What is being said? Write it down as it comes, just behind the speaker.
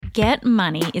Get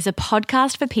Money is a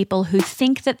podcast for people who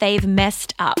think that they've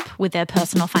messed up with their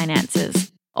personal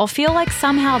finances or feel like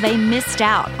somehow they missed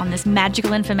out on this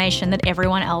magical information that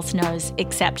everyone else knows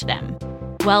except them.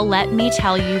 Well, let me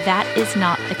tell you, that is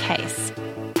not the case.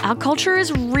 Our culture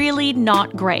is really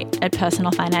not great at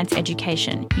personal finance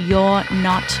education. You're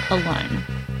not alone.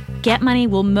 Get Money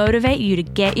will motivate you to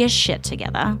get your shit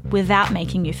together without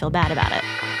making you feel bad about it.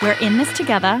 We're in this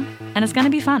together, and it's going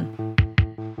to be fun.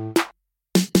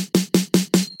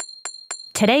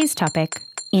 Today's topic,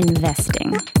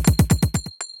 investing.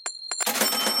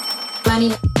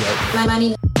 Money,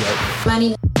 money,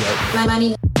 money,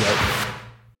 money.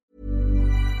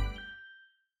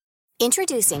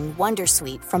 Introducing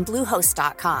Wondersuite from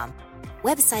Bluehost.com.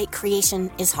 Website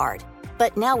creation is hard,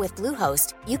 but now with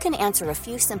Bluehost, you can answer a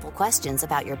few simple questions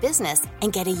about your business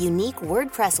and get a unique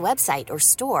WordPress website or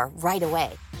store right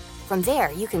away. From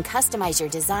there, you can customize your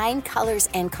design, colors,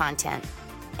 and content.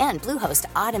 And Bluehost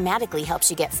automatically helps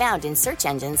you get found in search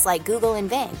engines like Google and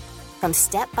Bing. From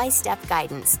step-by-step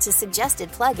guidance to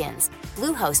suggested plugins,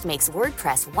 Bluehost makes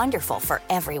WordPress wonderful for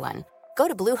everyone. Go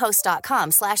to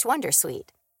bluehost.com/wondersuite.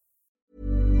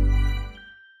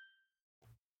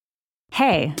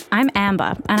 Hey, I'm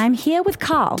Amber, and I'm here with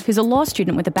Carl, who's a law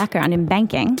student with a background in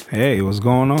banking. Hey, what's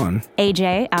going on?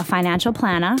 AJ, our financial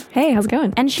planner. Hey, how's it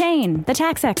going? And Shane, the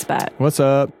tax expert. What's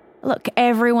up? Look,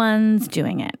 everyone's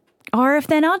doing it. Or if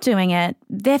they're not doing it,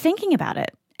 they're thinking about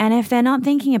it. And if they're not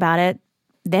thinking about it,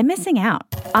 they're missing out.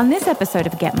 On this episode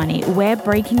of Get Money, we're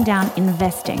breaking down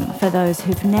investing for those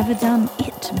who've never done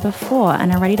it before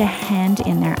and are ready to hand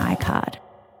in their iCard.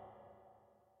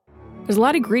 There's a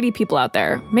lot of greedy people out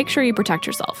there. Make sure you protect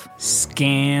yourself.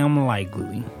 Scam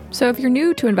likely. So if you're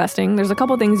new to investing, there's a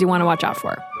couple things you want to watch out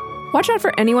for. Watch out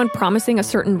for anyone promising a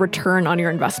certain return on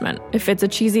your investment. If it's a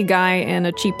cheesy guy in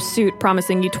a cheap suit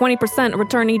promising you 20%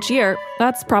 return each year,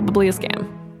 that's probably a scam.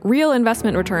 Real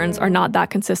investment returns are not that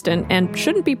consistent and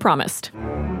shouldn't be promised.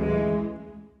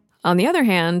 On the other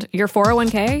hand, your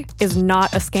 401k is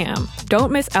not a scam.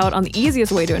 Don't miss out on the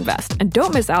easiest way to invest, and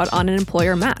don't miss out on an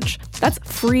employer match. That's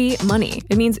free money.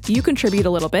 It means you contribute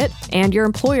a little bit, and your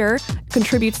employer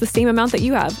contributes the same amount that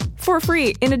you have for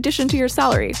free in addition to your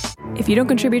salary. If you don't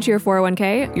contribute to your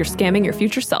 401k, you're scamming your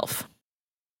future self.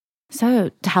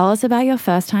 So tell us about your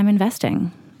first time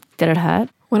investing. Did it hurt?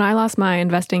 When I lost my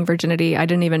investing virginity, I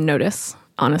didn't even notice,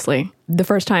 honestly. The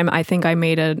first time I think I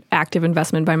made an active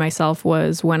investment by myself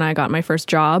was when I got my first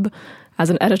job as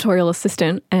an editorial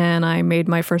assistant, and I made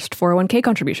my first 401k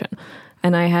contribution.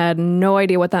 And I had no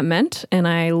idea what that meant. And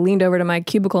I leaned over to my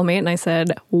cubicle mate and I said,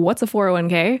 "What's a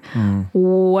 401k?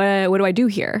 What do I do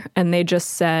here?" And they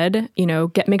just said,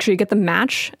 make sure you get the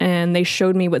match. And they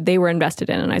showed me what they were invested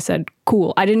in. And I said,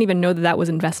 cool. I didn't even know that was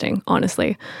investing,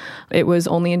 honestly. It was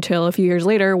only until a few years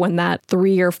later when that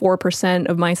 3 or 4%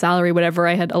 of my salary, whatever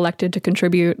I had elected to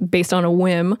contribute based on a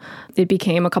whim, it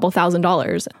became a couple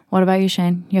 $1,000s. What about you,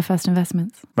 Shane? Your first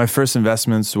investments? My first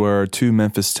investments were 2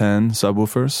 Memphis 10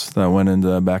 subwoofers that went in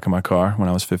the back of my car when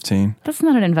I was 15. That's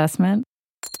not an investment.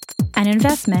 An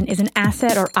investment is an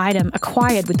asset or item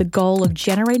acquired with the goal of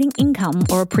generating income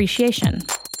or appreciation.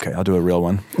 Okay, I'll do a real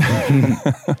one.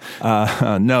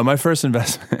 No, my first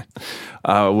investment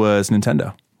was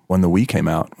Nintendo. When the Wii came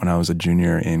out, when I was a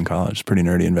junior in college, pretty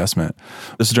nerdy investment.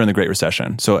 This is during the Great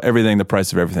Recession. So the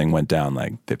price of everything went down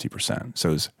like 50%. So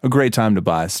it was a great time to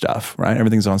buy stuff, right?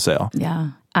 Everything's on sale.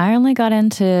 Yeah. I only got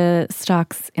into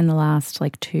stocks in the last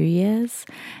 2 years,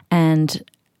 and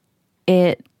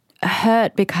it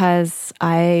hurt because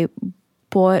I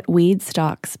bought weed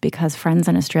stocks because friends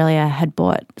in Australia had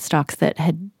bought stocks that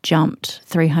had jumped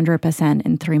 300%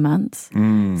 in 3 months.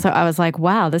 So I was like,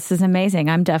 wow, this is amazing.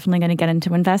 I'm definitely going to get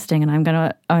into investing, and I'm going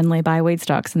to only buy weed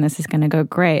stocks, and this is going to go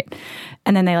great.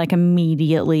 And then they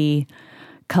immediately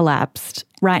collapsed.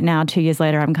 Right now, 2 years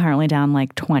later, I'm currently down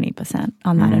 20%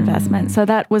 on that investment. So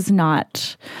that was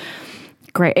not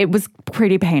great. It was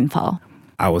pretty painful.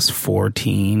 I was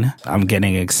 14. I'm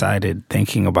getting excited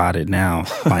thinking about it now.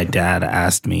 My dad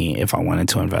asked me if I wanted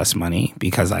to invest money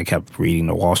because I kept reading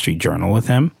the Wall Street Journal with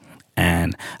him.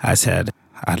 And I said,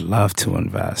 I'd love to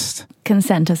invest.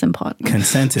 Consent is important.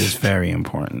 Consent is very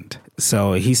important.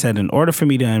 So he said, in order for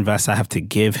me to invest, I have to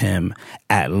give him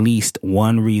at least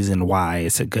one reason why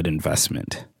it's a good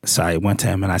investment. So I went to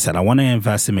him and I said, I want to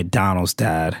invest in McDonald's,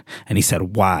 Dad. And he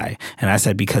said, why? And I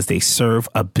said, because they serve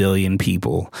 1 billion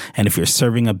people. And if you're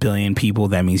serving 1 billion people,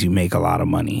 that means you make a lot of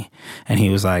money. And he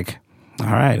was like, all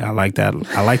right, I like that.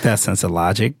 I like that sense of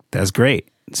logic. That's great.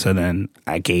 So then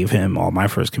I gave him all my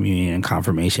first communion and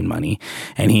confirmation money,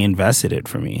 and he invested it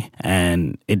for me,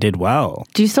 and it did well.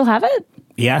 Do you still have it?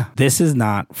 Yeah, this is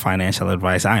not financial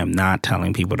advice. I am not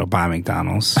telling people to buy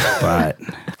McDonald's, but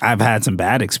I've had some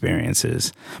bad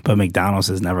experiences, but McDonald's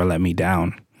has never let me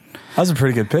down. That was a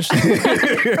pretty good pitch.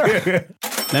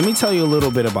 Let me tell you a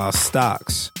little bit about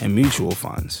stocks and mutual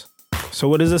funds. So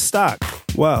what is a stock?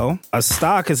 Well, a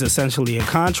stock is essentially a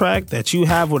contract that you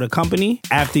have with a company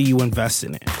after you invest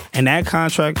in it. And that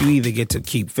contract, you either get to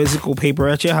keep physical paper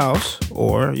at your house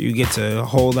or you get to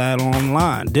hold that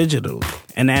online digitally.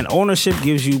 And that ownership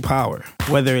gives you power,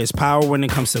 whether it's power when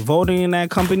it comes to voting in that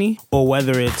company or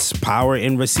whether it's power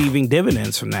in receiving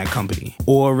dividends from that company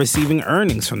or receiving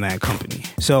earnings from that company.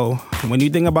 So when you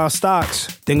think about stocks,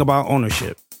 think about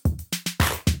ownership.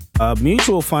 A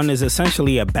mutual fund is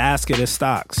essentially a basket of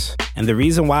stocks. And the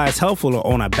reason why it's helpful to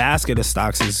own a basket of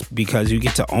stocks is because you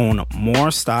get to own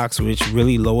more stocks, which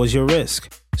really lowers your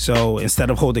risk. So instead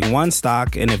of holding one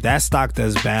stock, and if that stock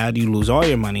does bad, you lose all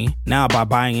your money. Now by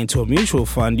buying into a mutual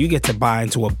fund, you get to buy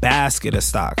into a basket of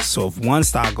stocks. So if one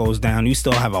stock goes down, you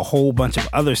still have a whole bunch of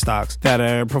other stocks that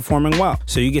are performing well.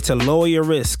 So you get to lower your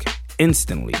risk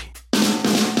instantly.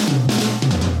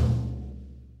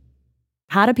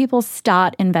 How do people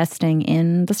start investing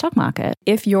in the stock market?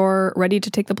 If you're ready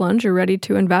to take the plunge, you're ready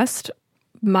to invest,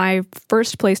 my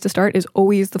first place to start is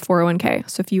always the 401k.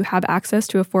 So if you have access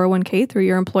to a 401k through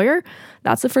your employer,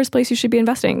 that's the first place you should be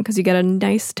investing because you get a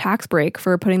nice tax break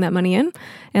for putting that money in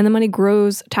and the money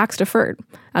grows tax deferred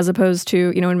as opposed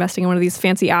to, investing in one of these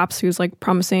fancy apps who's like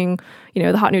promising,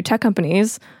 the hot new tech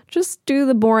companies. Just do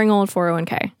the boring old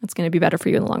 401k. It's going to be better for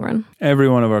you in the long run. Every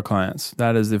one of our clients,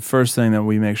 that is the first thing that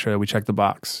we make sure that we check the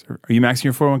box. Are you maxing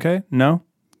your 401k? No?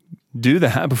 Do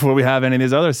that before we have any of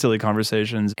these other silly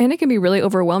conversations. And it can be really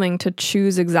overwhelming to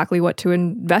choose exactly what to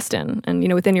invest in.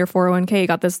 And, within your 401k, you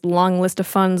got this long list of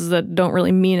funds that don't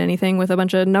really mean anything with a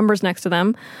bunch of numbers next to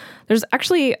them. There's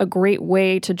actually a great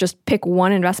way to just pick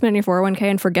one investment in your 401k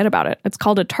and forget about it. It's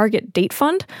called a target date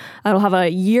fund. It'll have a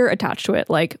year attached to it,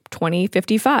 like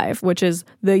 2055, which is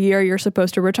the year you're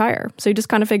supposed to retire. So you just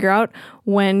kind of figure out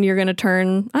when you're going to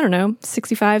turn,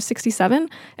 65, 67,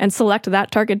 and select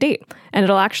that target date. And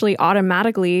it'll actually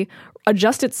automatically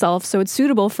adjust itself so it's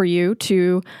suitable for you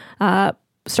to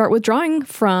start withdrawing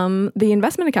from the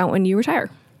investment account when you retire.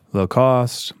 Low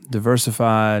cost,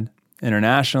 diversified,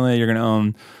 internationally, you're going to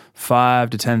own 5,000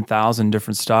 to 10,000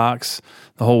 different stocks.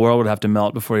 The whole world would have to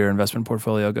melt before your investment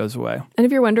portfolio goes away. And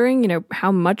if you're wondering,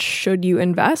 how much should you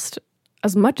invest?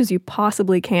 As much as you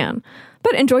possibly can.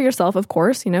 But enjoy yourself, of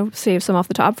course. Save some off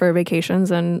the top for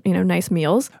vacations and, nice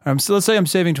meals. So let's say I'm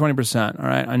saving 20%, all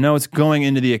right? I know it's going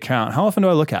into the account. How often do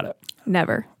I look at it?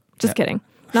 Never. Just kidding.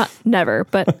 Not never,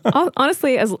 but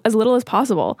honestly, as little as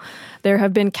possible. There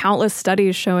have been countless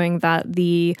studies showing that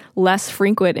the less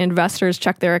frequent investors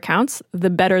check their accounts, the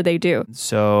better they do.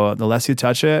 So the less you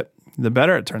touch it, the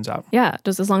better it turns out. Yeah,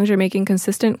 just as long as you're making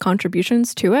consistent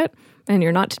contributions to it and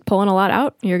you're not pulling a lot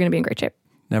out, you're going to be in great shape.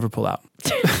 Never pull out.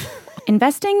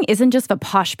 Investing isn't just for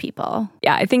posh people.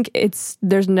 Yeah, I think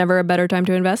there's never a better time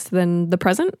to invest than the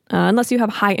present, unless you have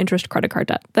high interest credit card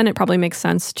debt. Then it probably makes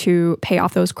sense to pay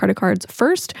off those credit cards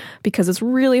first because it's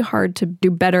really hard to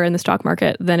do better in the stock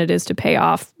market than it is to pay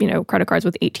off, credit cards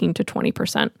with 18 to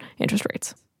 20% interest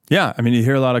rates. Yeah, you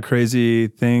hear a lot of crazy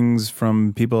things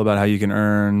from people about how you can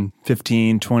earn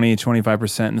 15, 20,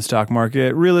 25% in the stock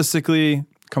market. Realistically,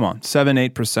 come on, 7,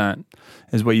 8%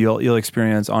 is what you'll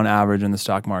experience on average in the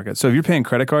stock market. So if you're paying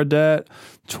credit card debt,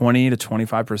 20 to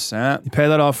 25%, you pay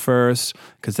that off first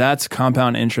because that's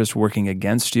compound interest working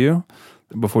against you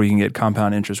before you can get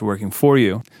compound interest working for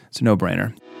you. It's a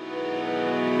no-brainer.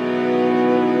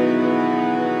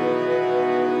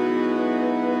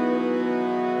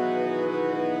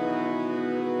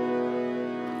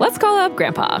 Let's call up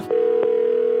Grandpa.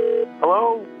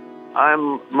 Hello,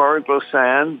 I'm Murray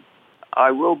Glossan. I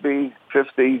will be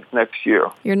 50 next year.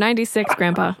 You're 96,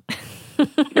 Grandpa.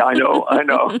 Yeah, I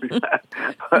know.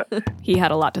 He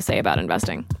had a lot to say about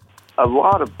investing. A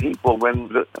lot of people, when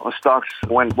the stocks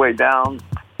went way down,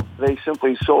 they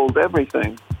simply sold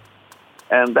everything.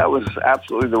 And that was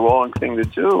absolutely the wrong thing to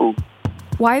do.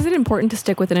 Why is it important to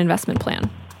stick with an investment plan?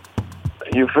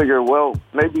 You figure, well,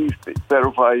 maybe it's better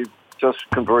if I just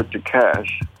convert to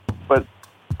cash. But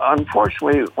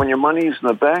unfortunately, when your money's in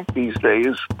the bank these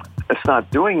days, it's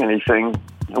not doing anything.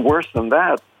 Worse than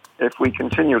that, if we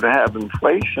continue to have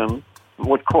inflation,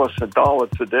 what costs $1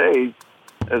 today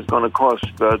is going to cost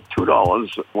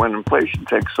 $2 when inflation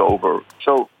takes over.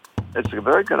 So it's a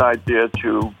very good idea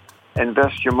to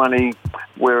invest your money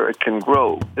where it can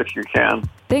grow, if you can.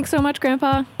 Thanks so much,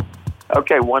 Grandpa.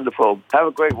 Okay, wonderful. Have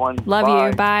a great one. Love Bye.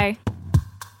 you. Bye.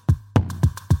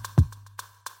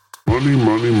 Money,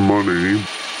 money, money.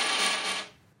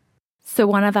 So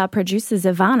one of our producers,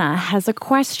 Ivana, has a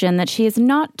question that she is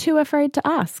not too afraid to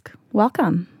ask.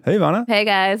 Welcome. Hey, Ivana. Hey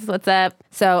guys, what's up?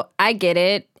 So I get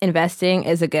it. Investing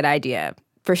is a good idea,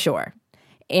 for sure.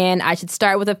 And I should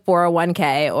start with a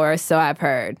 401k, or so I've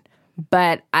heard.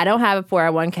 But I don't have a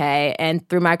 401k, and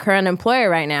through my current employer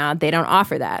right now, they don't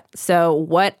offer that. So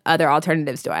what other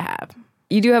alternatives do I have?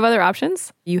 You do have other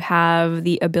options. You have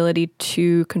the ability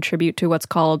to contribute to what's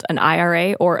called an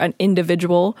IRA, or an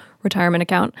individual retirement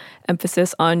account,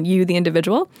 emphasis on you, the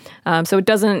individual. So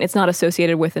it's not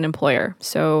associated with an employer.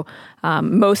 So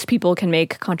most people can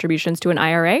make contributions to an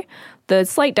IRA. The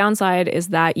slight downside is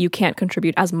that you can't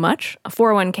contribute as much. A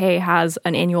 401k has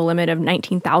an annual limit of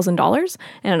 $19,000,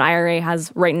 and an IRA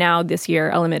has right now this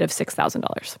year a limit of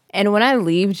 $6,000. And when I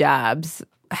leave jobs,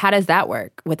 how does that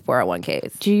work with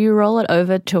 401ks? Do you roll it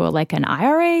over to an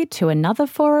IRA, to another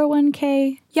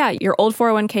 401k? Yeah, your old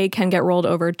 401k can get rolled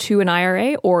over to an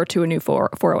IRA or to a new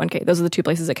 401k. Those are the two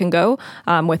places it can go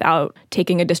without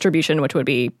taking a distribution, which would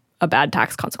be a bad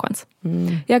tax consequence.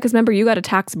 Yeah, because remember, you got a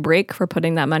tax break for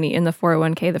putting that money in the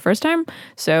 401k the first time.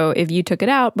 So if you took it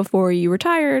out before you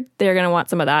retired, they're going to want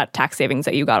some of that tax savings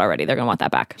that you got already. They're going to want that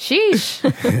back.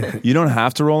 Sheesh. You don't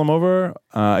have to roll them over.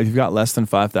 If you've got less than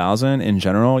 $5,000 in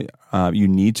general, you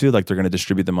need to. Like, they're going to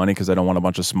distribute the money because they don't want a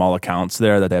bunch of small accounts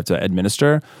there that they have to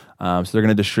administer. So they're going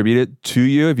to distribute it to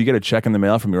you. If you get a check in the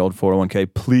mail from your old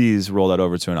 401k, please roll that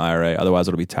over to an IRA. Otherwise,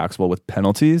 it'll be taxable with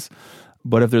penalties.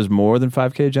 But if there's more than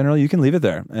 5K generally, you can leave it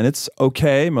there. And it's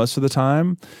okay most of the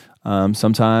time.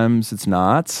 Sometimes it's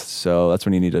not. So that's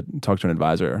when you need to talk to an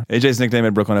advisor. AJ's nickname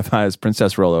at Brooklyn FI is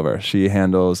Princess Rollover. She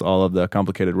handles all of the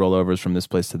complicated rollovers from this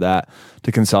place to that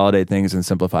to consolidate things and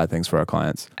simplify things for our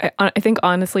clients. I think,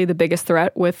 honestly, the biggest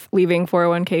threat with leaving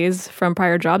 401ks from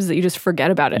prior jobs is that you just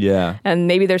forget about it. Yeah. And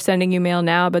maybe they're sending you mail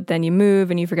now, but then you move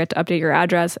and you forget to update your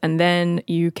address. And then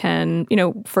you can,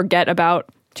 forget about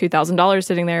 $2,000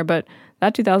 sitting there. But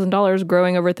that $2,000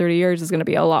 growing over 30 years is going to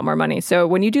be a lot more money. So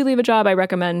when you do leave a job, I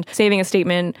recommend saving a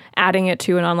statement, adding it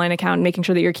to an online account, and making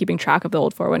sure that you're keeping track of the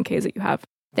old 401ks that you have.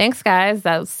 Thanks, guys.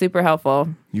 That was super helpful.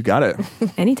 You got it.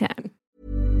 Anytime.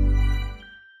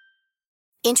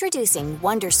 Introducing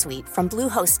Wondersuite from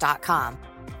Bluehost.com.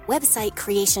 Website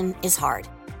creation is hard,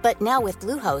 but now with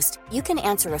Bluehost, you can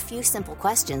answer a few simple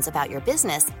questions about your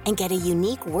business and get a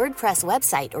unique WordPress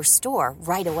website or store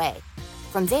right away.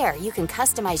 From there, you can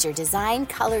customize your design,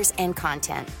 colors, and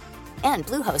content. And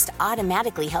Bluehost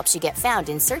automatically helps you get found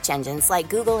in search engines like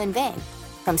Google and Bing.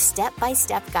 From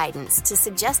step-by-step guidance to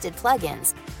suggested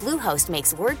plugins, Bluehost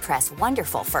makes WordPress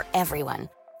wonderful for everyone.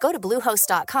 Go to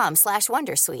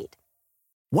bluehost.com/wondersuite.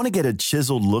 Want to get a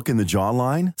chiseled look in the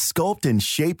jawline? Sculpt and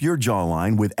shape your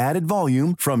jawline with added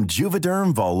volume from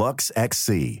Juvederm Volux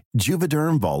XC.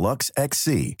 Juvederm Volux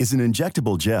XC is an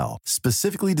injectable gel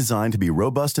specifically designed to be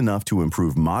robust enough to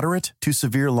improve moderate to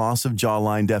severe loss of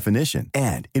jawline definition.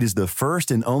 And it is the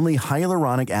first and only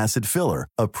hyaluronic acid filler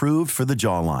approved for the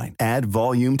jawline. Add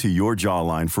volume to your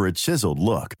jawline for a chiseled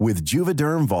look with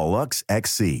Juvederm Volux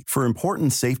XC. For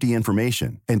important safety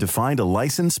information and to find a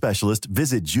licensed specialist,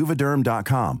 visit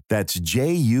Juvederm.com. That's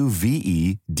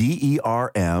Juvederm.com.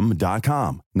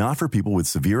 Not for people with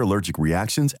severe allergic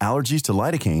reactions, allergies to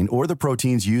lidocaine, or the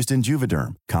proteins used in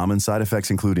Juvederm. Common side effects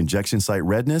include injection site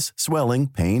redness, swelling,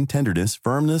 pain, tenderness,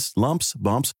 firmness, lumps,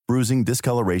 bumps, bruising,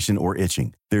 discoloration, or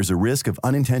itching. There's a risk of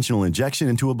unintentional injection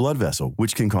into a blood vessel,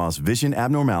 which can cause vision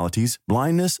abnormalities,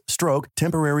 blindness, stroke,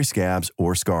 temporary scabs,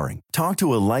 or scarring. Talk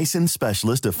to a licensed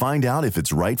specialist to find out if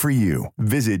it's right for you.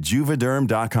 Visit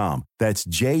Juvederm.com. That's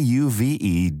Juvederm.com.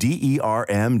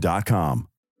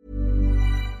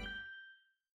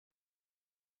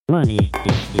 Money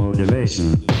is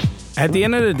motivation. At the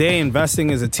end of the day, investing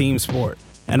is a team sport.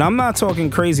 And I'm not talking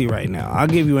crazy right now. I'll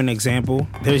give you an example.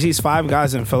 There's these 5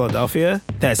 guys in Philadelphia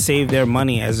that save their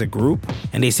money as a group,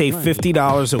 and they save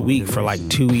 $50 a week for like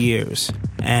 2 years.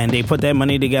 And they put that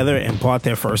money together and bought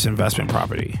their first investment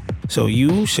property. So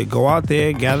you should go out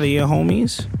there, gather your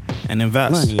homies, and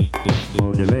invest. Money is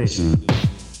motivation.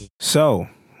 So,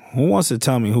 who wants to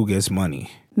tell me who gets money?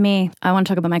 Me. I want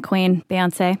to talk about my queen,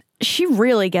 Beyonce. She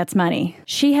really gets money.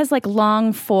 She has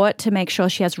long fought to make sure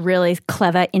she has really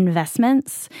clever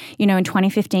investments. In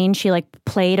 2015, she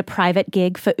played a private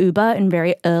gig for Uber in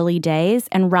very early days.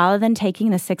 And rather than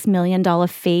taking the $6 million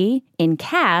fee in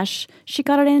cash, she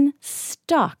got it in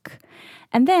stock.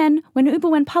 And then when Uber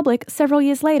went public several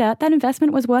years later, that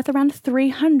investment was worth around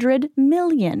 $300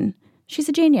 million. She's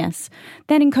a genius.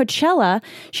 Then in Coachella,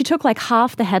 she took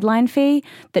half the headline fee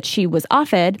that she was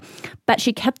offered, but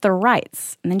she kept the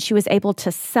rights. And then she was able to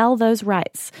sell those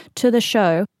rights to the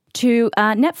show to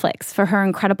Netflix for her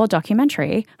incredible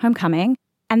documentary, Homecoming.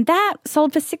 And that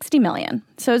sold for $60 million.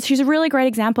 So she's a really great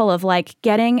example of like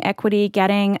getting equity,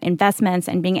 getting investments,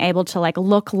 and being able to like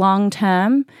look long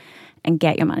term and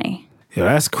get your money. Yo,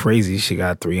 that's crazy. She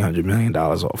got $300 million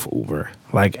off Uber.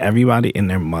 Like everybody and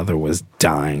their mother was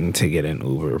dying to get an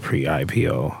Uber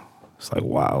pre-IPO. It's like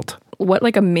wild. What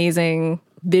like amazing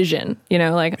vision, you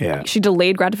know, like she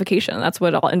delayed gratification. That's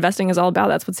what all investing is all about.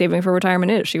 That's what saving for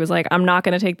retirement is. She was like, I'm not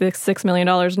going to take the $6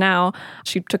 million now.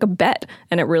 She took a bet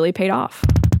and it really paid off.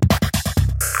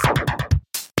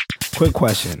 Quick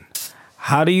question.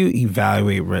 How do you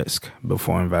evaluate risk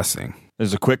before investing?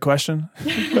 There's a quick question.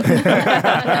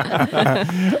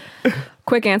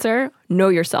 Quick answer, know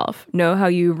yourself. Know how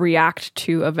you react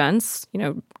to events. You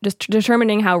know, just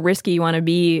determining how risky you want to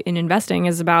be in investing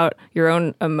is about your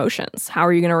own emotions. How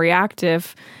are you going to react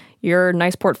if your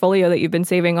nice portfolio that you've been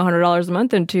saving $100 a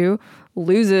month into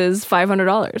loses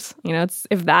 $500? You know,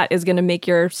 if that is going to make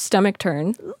your stomach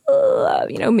turn,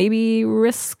 you know, maybe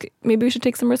we should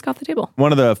take some risk off the table.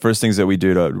 One of the first things that we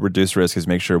do to reduce risk is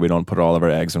make sure we don't put all of our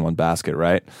eggs in one basket,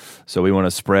 right? So we want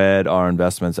to spread our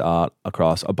investments out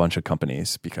across a bunch of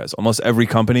companies because almost every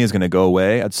company is going to go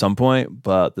away at some point,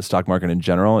 but the stock market in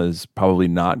general is probably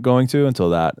not going to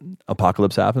until that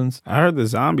apocalypse happens. I heard the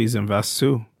zombies invest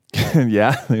too.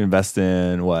 Yeah, they invest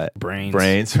in what? Brains,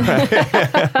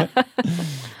 right?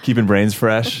 Keeping brains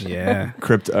fresh. Yeah.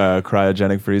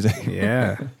 Cryogenic freezing.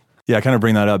 Yeah. Yeah, I kind of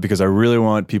bring that up because I really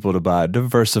want people to buy a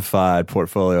diversified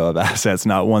portfolio of assets,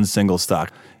 not one single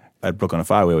stock. At Brooklyn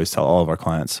FI, we always tell all of our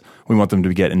clients, we want them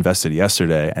to get invested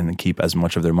yesterday and then keep as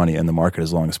much of their money in the market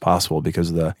as long as possible because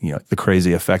of the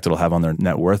crazy effect it'll have on their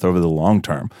net worth over the long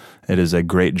term. It is a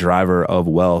great driver of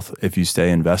wealth if you stay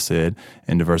invested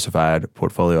in diversified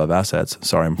portfolio of assets.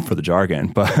 Sorry for the jargon,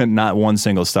 but not one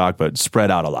single stock, but spread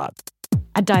out a lot.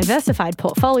 A diversified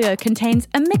portfolio contains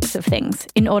a mix of things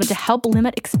in order to help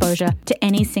limit exposure to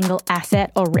any single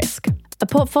asset or risk. A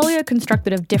portfolio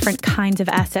constructed of different kinds of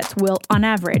assets will, on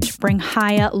average, bring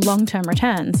higher long-term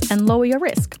returns and lower your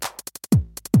risk.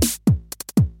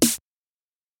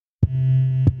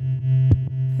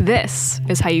 This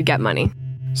is how you get money.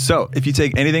 So, if you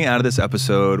take anything out of this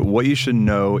episode, what you should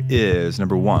know is,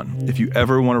 number one, if you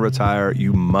ever want to retire,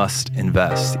 you must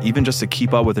invest. Even just to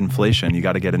keep up with inflation, you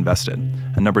got to get invested.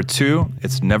 And number two,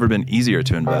 it's never been easier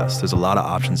to invest. There's a lot of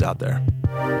options out there.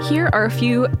 Here are a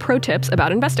few pro tips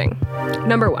about investing.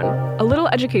 Number one, a little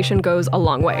education goes a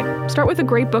long way. Start with a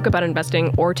great book about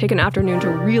investing or take an afternoon to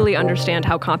really understand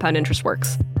how compound interest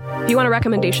works. If you want a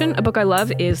recommendation, a book I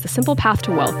love is The Simple Path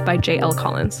to Wealth by J.L.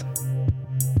 Collins.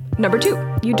 Number two,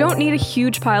 you don't need a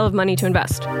huge pile of money to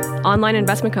invest. Online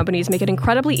investment companies make it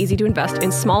incredibly easy to invest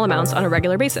in small amounts on a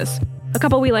regular basis. A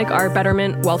couple we like are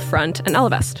Betterment, Wealthfront, and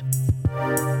Ellevest.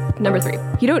 Number three,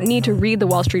 you don't need to read the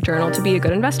Wall Street Journal to be a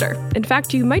good investor. In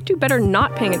fact, you might do better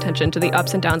not paying attention to the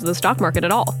ups and downs of the stock market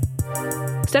at all.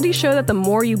 Studies show that the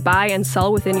more you buy and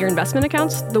sell within your investment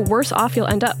accounts, the worse off you'll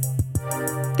end up.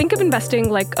 Think of investing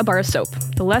like a bar of soap.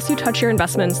 The less you touch your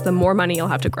investments, the more money you'll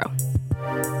have to grow.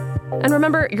 And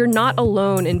remember, you're not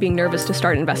alone in being nervous to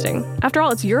start investing. After all,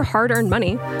 it's your hard-earned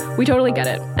money. We totally get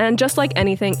it. And just like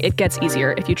anything, it gets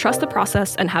easier if you trust the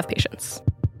process and have patience.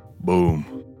 Boom.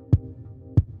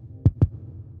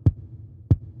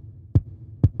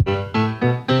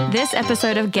 This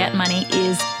episode of Get Money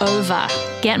is over.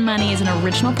 Get Money is an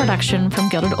original production from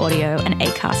Gilded Audio and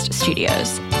Acast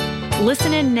Studios.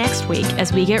 Listen in next week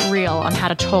as we get real on how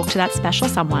to talk to that special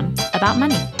someone about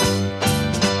money.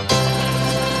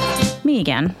 Me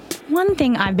again. One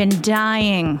thing I've been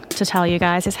dying to tell you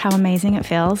guys is how amazing it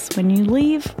feels when you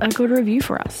leave a good review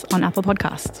for us on Apple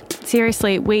Podcasts.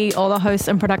 Seriously, we, all the hosts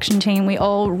and production team, we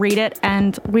all read it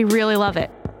and we really love it.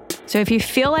 So if you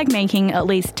feel like making at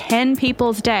least 10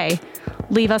 people's day,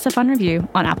 leave us a fun review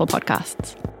on Apple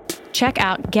Podcasts. Check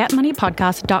out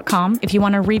getmoneypodcast.com if you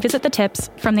want to revisit the tips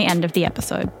from the end of the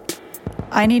episode.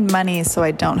 I need money so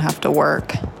I don't have to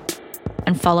work.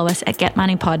 And follow us at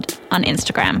GetMoneyPod on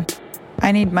Instagram.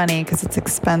 I need money because it's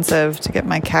expensive to get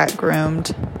my cat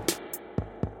groomed.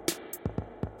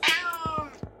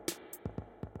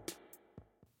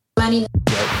 Money,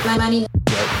 money,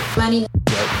 money,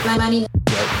 money.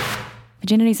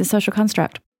 Virginity is a social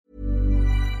construct.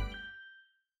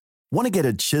 Want to get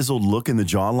a chiseled look in the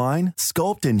jawline?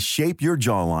 Sculpt and shape your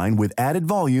jawline with added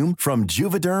volume from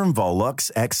Juvederm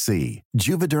Volux XC.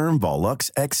 Juvederm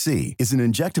Volux XC is an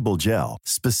injectable gel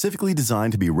specifically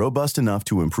designed to be robust enough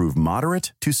to improve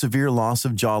moderate to severe loss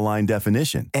of jawline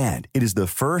definition. And it is the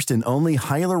first and only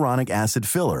hyaluronic acid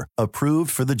filler approved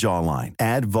for the jawline.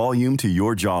 Add volume to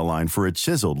your jawline for a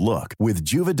chiseled look with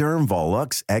Juvederm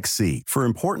Volux XC. For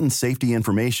important safety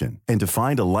information and to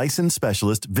find a licensed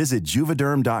specialist, visit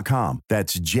Juvederm.com.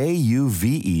 That's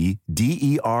Juvederm.com.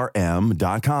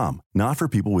 Not for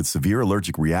people with severe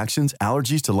allergic reactions,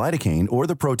 allergies to lidocaine, or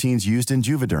the proteins used in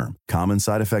Juvederm. Common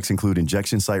side effects include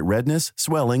injection site redness,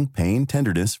 swelling, pain,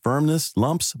 tenderness, firmness,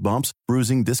 lumps, bumps,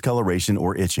 bruising, discoloration,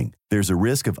 or itching. There's a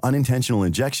risk of unintentional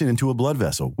injection into a blood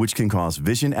vessel, which can cause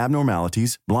vision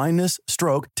abnormalities, blindness,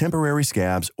 stroke, temporary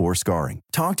scabs, or scarring.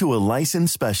 Talk to a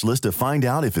licensed specialist to find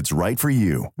out if it's right for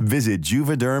you. Visit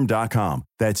Juvederm.com.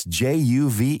 That's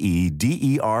Juvederm.com.